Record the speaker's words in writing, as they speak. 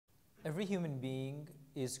Every human being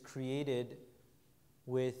is created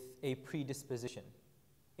with a predisposition,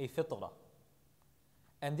 a fitrah.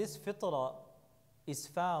 And this fitrah is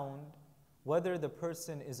found whether the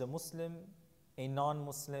person is a Muslim, a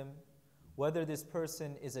non-Muslim, whether this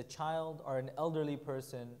person is a child or an elderly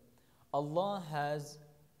person. Allah has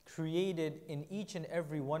created in each and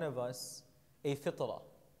every one of us a fitrah.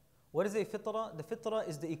 What is a fitrah? The fitrah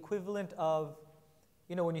is the equivalent of,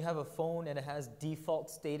 when you have a phone and it has default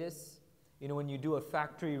status, when you do a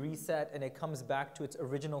factory reset and it comes back to its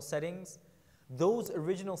original settings, those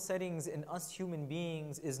original settings in us human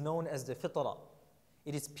beings is known as the fitrah.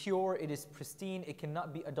 It is pure, it is pristine, it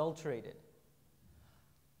cannot be adulterated.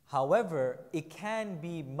 However, it can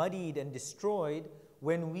be muddied and destroyed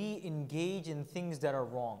when we engage in things that are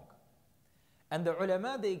wrong. And the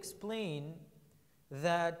ulama, they explain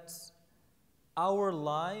that our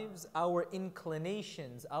lives, our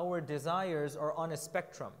inclinations, our desires are on a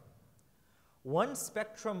spectrum. One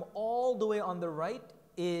spectrum all the way on the right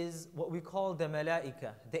is what we call the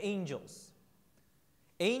malaika, the angels.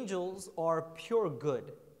 Angels are pure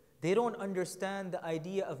good. They don't understand the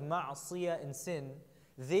idea of ma'asiyah and sin.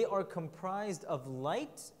 They are comprised of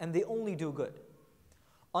light and they only do good.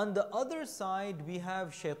 On the other side, we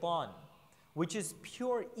have shaitan, which is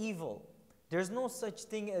pure evil. There's no such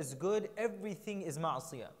thing as good. Everything is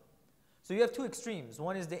ma'asiyah. So you have two extremes.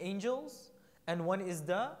 One is the angels and one is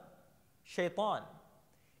the shaitan.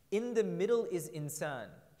 In the middle is insan,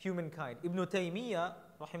 humankind. Ibn Taymiyyah,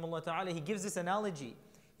 rahimahullah ta'ala, he gives this analogy.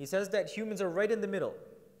 He says that humans are right in the middle.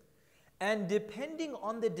 And depending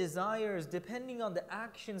on the desires, depending on the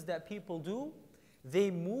actions that people do,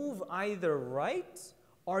 they move either right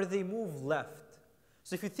or they move left.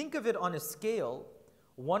 So if you think of it on a scale,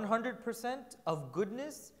 100% of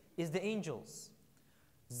goodness is the angels.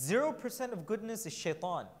 0% of goodness is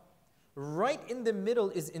shaitan. Right in the middle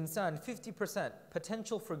is insan, 50%.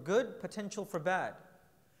 Potential for good, potential for bad.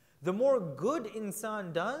 The more good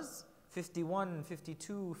insan does, 51,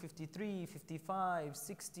 52, 53, 55,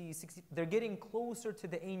 60, 60, they're getting closer to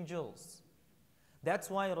the angels. That's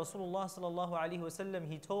why Rasulullah sallallahu alaihi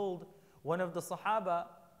wasallam, he told one of the Sahaba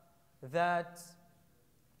that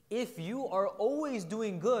if you are always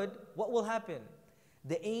doing good, what will happen?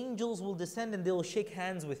 The angels will descend and they will shake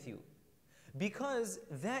hands with you. Because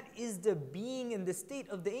that is the being and the state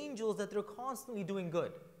of the angels, that they're constantly doing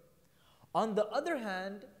good. On the other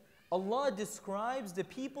hand, Allah describes the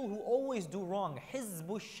people who always do wrong.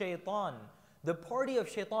 Hizbush shaitan, the party of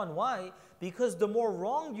shaitan. Why? Because the more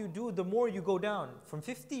wrong you do, the more you go down. From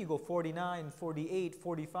 50, you go 49, 48,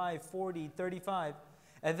 45, 40, 35.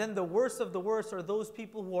 And then the worst of the worst are those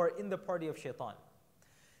people who are in the party of shaitan.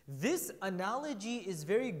 This analogy is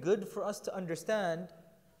very good for us to understand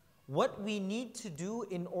what we need to do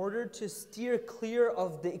in order to steer clear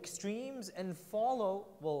of the extremes and follow.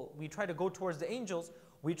 Well, we try to go towards the angels.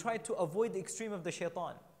 We try to avoid the extreme of the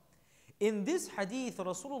shaitan. In this hadith,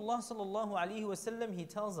 Rasulullah sallallahu alaihi wasallam, he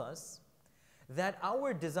tells us that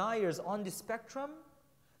our desires on the spectrum,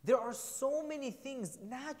 there are so many things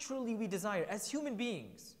naturally we desire as human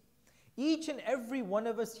beings. Each and every one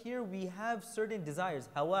of us here, we have certain desires.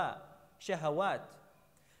 Hawa, shahawat.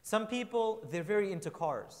 Some people, they're very into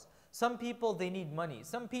cars. Some people, they need money.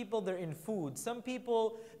 Some people, they're in food. Some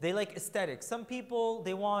people, they like aesthetics. Some people,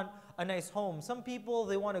 they want a nice home. Some people,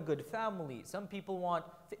 they want a good family. Some people want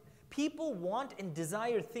and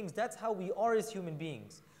desire things. That's how we are as human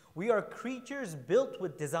beings. We are creatures built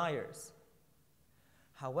with desires.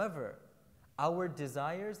 However, our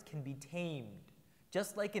desires can be tamed.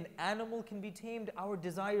 Just like an animal can be tamed, our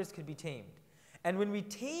desires can be tamed. And when we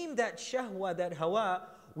tame that shahwa, that hawa,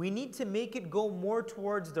 we need to make it go more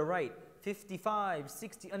towards the right, 55,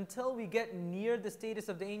 60, until we get near the status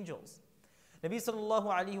of the angels. Nabi sallallahu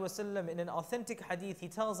alayhi wa sallam, in an authentic hadith, he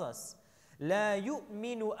tells us, لا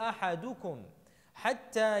يؤمن أحدكم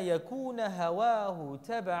حتى يكون هواه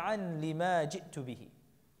تبعا لما جئت به.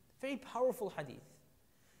 Very powerful hadith.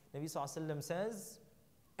 Nabi sallallahu alayhi wa sallam says,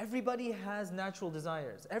 everybody has natural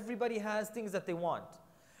desires. Everybody has things that they want.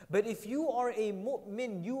 But if you are a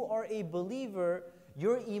mu'min, you are a believer,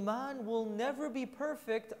 your iman will never be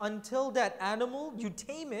perfect until that animal, you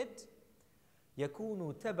tame it,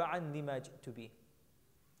 يَكُونُ تَبَعًا لِمَا جِئْتُ بِهِ.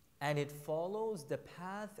 And it follows the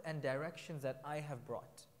path and directions that I have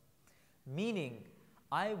brought. Meaning,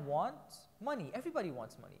 I want money. Everybody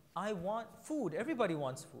wants money. I want food. Everybody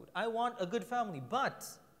wants food. I want a good family. But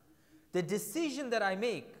the decision that I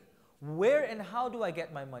make, where and how do I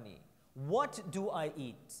get my money? What do I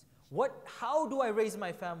eat? How do I raise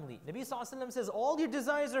my family? Nabi sallallahu alaihi wasallam says, all your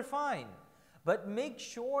desires are fine. But make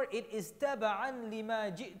sure it is taba'an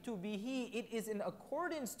lima ji'tu bihi. It is in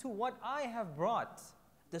accordance to what I have brought,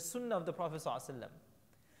 the sunnah of the Prophet ﷺ.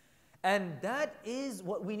 And that is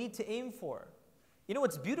what we need to aim for. You know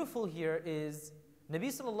what's beautiful here is Nabi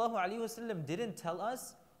sallallahu alayhi wasallam didn't tell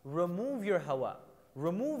us, remove your hawa,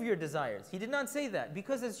 remove your desires. He did not say that,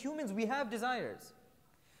 because as humans we have desires.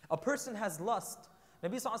 A person has lust.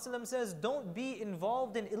 Nabi sallallahu alayhi wasallam says, don't be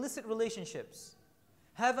involved in illicit relationships.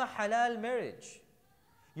 Have a halal marriage.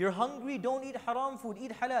 You're hungry, don't eat haram food,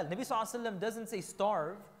 eat halal. Nabi sallallahu alayhi wasallam doesn't say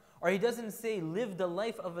starve, or he doesn't say live the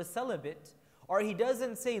life of a celibate, or he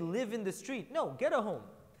doesn't say live in the street. No, get a home.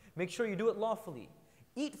 Make sure you do it lawfully.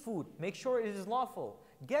 Eat food, make sure it is lawful.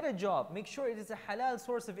 Get a job, make sure it is a halal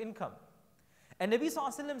source of income. And Nabi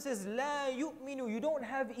sallallahu alayhi wasallam says, La yu'minu, you don't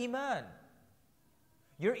have iman.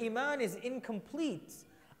 Your iman is incomplete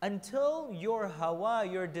until your hawa,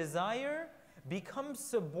 your desire, becomes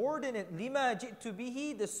subordinate lima ji'tu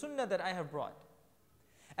bihi, the sunnah that I have brought.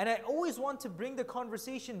 And I always want to bring the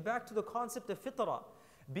conversation back to the concept of fitrah.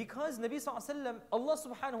 Because Nabi sallallahu alayhi wasallam, Allah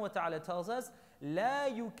subhanahu wa ta'ala tells us, لا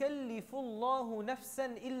يكلف الله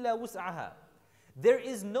نفسا إلا وسعها. There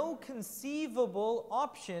is no conceivable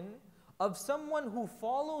option of someone who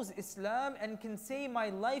follows Islam and can say my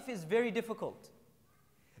life is very difficult.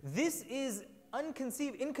 This is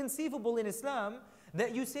inconceivable in Islam,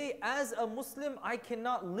 that you say as a Muslim I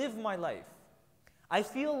cannot live my life. I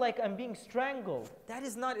feel like I'm being strangled. That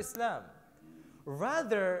is not Islam.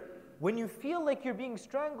 Rather, when you feel like you're being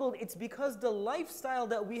strangled, it's because the lifestyle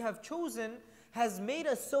that we have chosen has made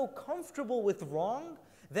us so comfortable with wrong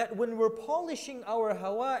that when we're polishing our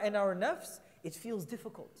hawa and our nafs, it feels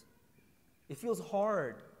difficult. It feels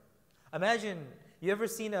hard. Imagine, you ever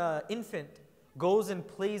seen an infant goes and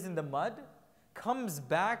plays in the mud, comes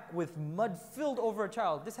back with mud filled over a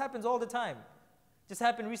child. This happens all the time. Just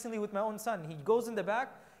happened recently with my own son. He goes in the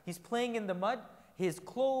back, he's playing in the mud, his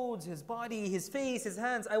clothes, his body, his face, his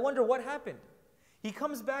hands. I wonder what happened. He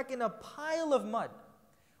comes back in a pile of mud.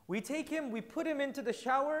 We take him, we put him into the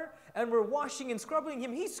shower, and we're washing and scrubbing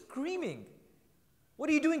him. He's screaming. What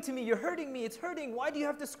are you doing to me? You're hurting me. It's hurting. Why do you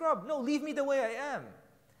have to scrub? No, leave me the way I am.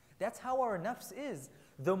 That's how our nafs is.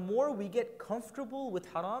 The more we get comfortable with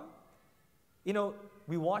haram, you know,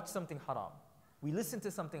 we watch something haram. We listen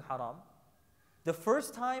to something haram. The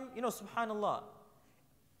first time, you know, subhanallah,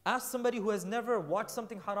 ask somebody who has never watched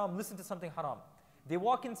something haram, listened to something haram. They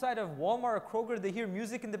walk inside of Walmart or Kroger, they hear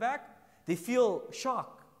music in the back, they feel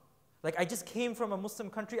shock. Like, I just came from a Muslim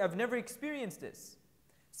country, I've never experienced this.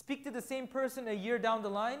 Speak to the same person a year down the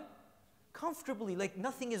line, comfortably, like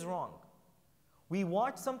nothing is wrong. We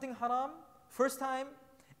watch something haram, first time,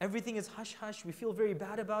 everything is hush-hush, we feel very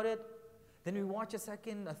bad about it. Then we watch a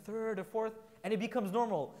second, a third, a fourth, and it becomes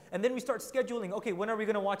normal. And then we start scheduling, okay, when are we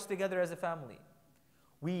going to watch together as a family?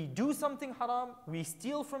 We do something haram, we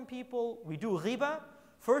steal from people, we do ghiba.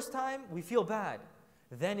 First time, we feel bad.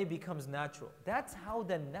 Then it becomes natural. That's how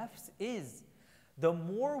the nafs is. The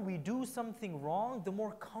more we do something wrong, the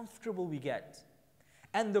more comfortable we get.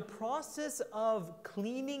 And the process of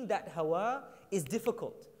cleaning that hawa is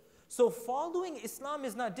difficult. So following Islam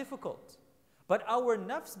is not difficult. But our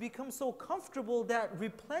nafs become so comfortable that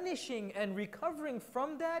replenishing and recovering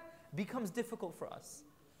from that becomes difficult for us.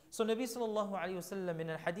 So Nabi sallallahu alayhi wa sallam, in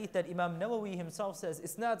a hadith that Imam Nawawi himself says,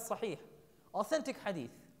 isnad sahih, authentic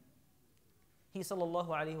hadith. He sallallahu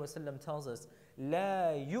alayhi wa sallam tells us,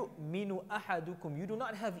 La yu'minu ahadukum, you do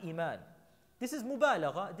not have iman. This is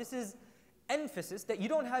mubalagha, this is emphasis that you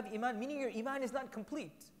don't have iman, meaning your iman is not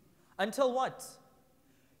complete. Until what?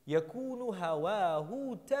 يَكُونُ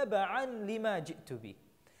هَوَاهُ تَبَعًا لِمَا جِئْتُ بِهِ.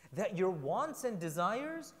 That your wants and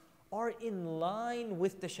desires are in line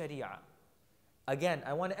with the sharia. Again,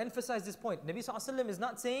 I want to emphasize this point. Nabi sallallahu alayhi wa sallam is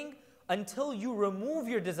not saying until you remove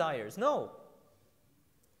your desires. No.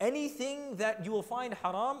 Anything that you will find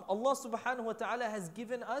haram, Allah subhanahu wa ta'ala has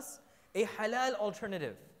given us a halal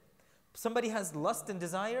alternative. Somebody has lust and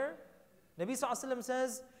desire. Nabi sallallahu alayhi wa sallam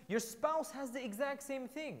says, your spouse has the exact same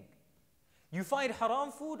thing. You find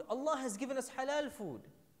haram food, Allah has given us halal food.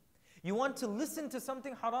 You want to listen to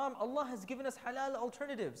something haram, Allah has given us halal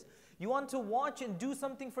alternatives. You want to watch and do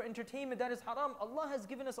something for entertainment that is haram, Allah has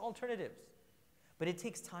given us alternatives. But it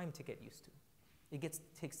takes time to get used to. It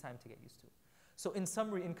takes time to get used to. So in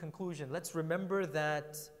summary, in conclusion, let's remember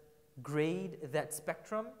that grade, that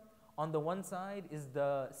spectrum. On the one side is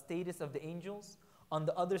the status of the angels. On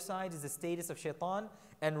the other side is the status of shaitan.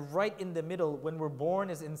 And right in the middle, when we're born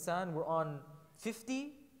as insan, we're on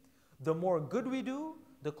 50. The more good we do,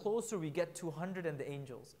 the closer we get to 100 and the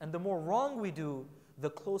angels. And the more wrong we do, the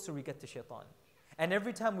closer we get to shaitan. And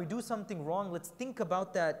every time we do something wrong, let's think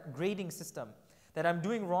about that grading system. That I'm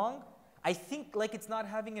doing wrong, I think like it's not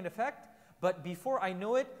having an effect, but before I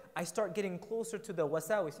know it, I start getting closer to the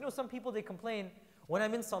wasawis. You know, some people, they complain, when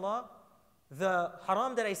I'm in salah, the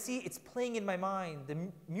haram that I see, it's playing in my mind. The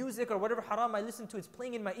music or whatever haram I listen to, it's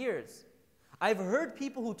playing in my ears. I've heard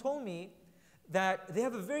people who told me that they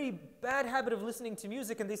have a very bad habit of listening to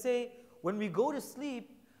music, and they say, when we go to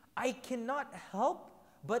sleep, I cannot help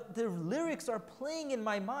but the lyrics are playing in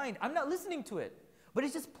my mind. I'm not listening to it, but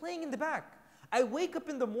it's just playing in the back. I wake up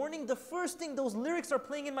in the morning, the first thing, those lyrics are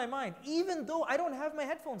playing in my mind, even though I don't have my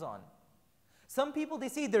headphones on. Some people, they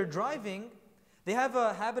say they're driving, they have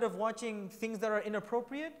a habit of watching things that are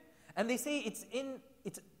inappropriate, and they say it's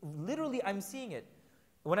literally, I'm seeing it.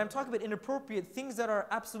 When I'm talking about inappropriate, things that are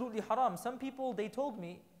absolutely haram, some people, they told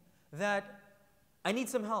me that I need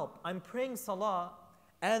some help. I'm praying salah,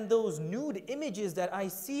 and those nude images that I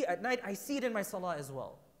see at night, I see it in my salah as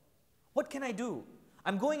well. What can I do?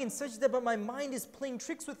 I'm going in sajda, but my mind is playing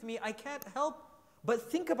tricks with me. I can't help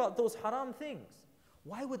but think about those haram things.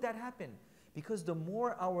 Why would that happen? Because the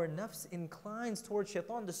more our nafs inclines towards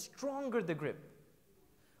shaitan, the stronger the grip.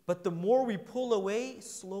 But the more we pull away,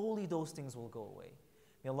 slowly those things will go away.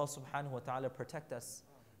 May Allah subhanahu wa ta'ala protect us.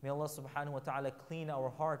 May Allah subhanahu wa ta'ala clean our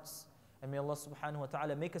hearts. And may Allah subhanahu wa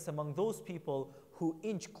ta'ala make us among those people who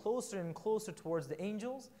inch closer and closer towards the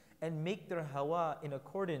angels and make their hawa in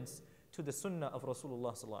accordance to the sunnah of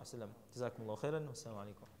Rasulullah sallallahu alaihi wasallam. Jazakumullahu khairan. Wassalamu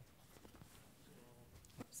alaikum.